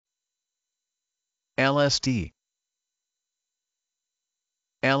LSD.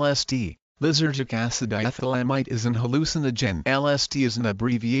 LSD, lysergic acid diethylamide, is an hallucinogen. LSD is an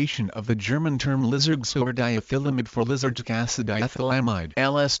abbreviation of the German term Lysergsaure-Diathylamid for lysergic acid diethylamide.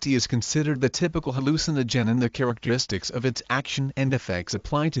 LSD is considered the typical hallucinogen, and the characteristics of its action and effects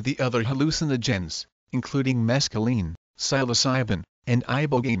apply to the other hallucinogens, including mescaline, psilocybin, and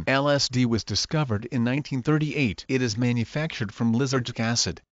ibogaine. LSD was discovered in 1938. It is manufactured from lysergic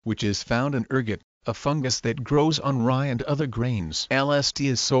acid, which is found in ergot, a fungus that grows on rye and other grains. LSD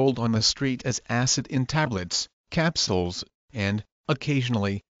is sold on the street as acid in tablets, capsules, and,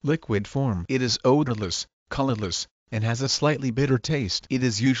 occasionally, liquid form. It is odorless, colorless, and has a slightly bitter taste. It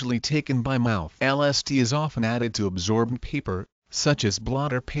is usually taken by mouth. LSD is often added to absorbent paper, such as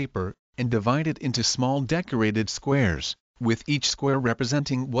blotter paper, and divided into small decorated squares, with each square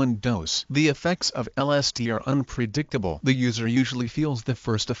representing one dose. The effects of LSD are unpredictable. The user usually feels the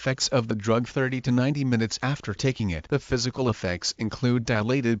first effects of the drug 30 to 90 minutes after taking it. The physical effects include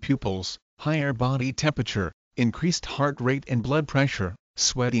dilated pupils, higher body temperature, increased heart rate and blood pressure,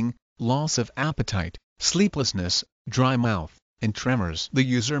 sweating, loss of appetite, sleeplessness, dry mouth, and tremors. The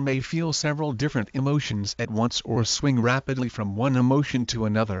user may feel several different emotions at once or swing rapidly from one emotion to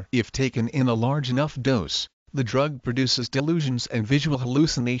another. If taken in a large enough dose, the drug produces delusions and visual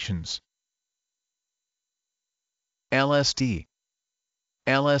hallucinations. LSD.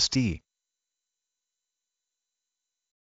 LSD,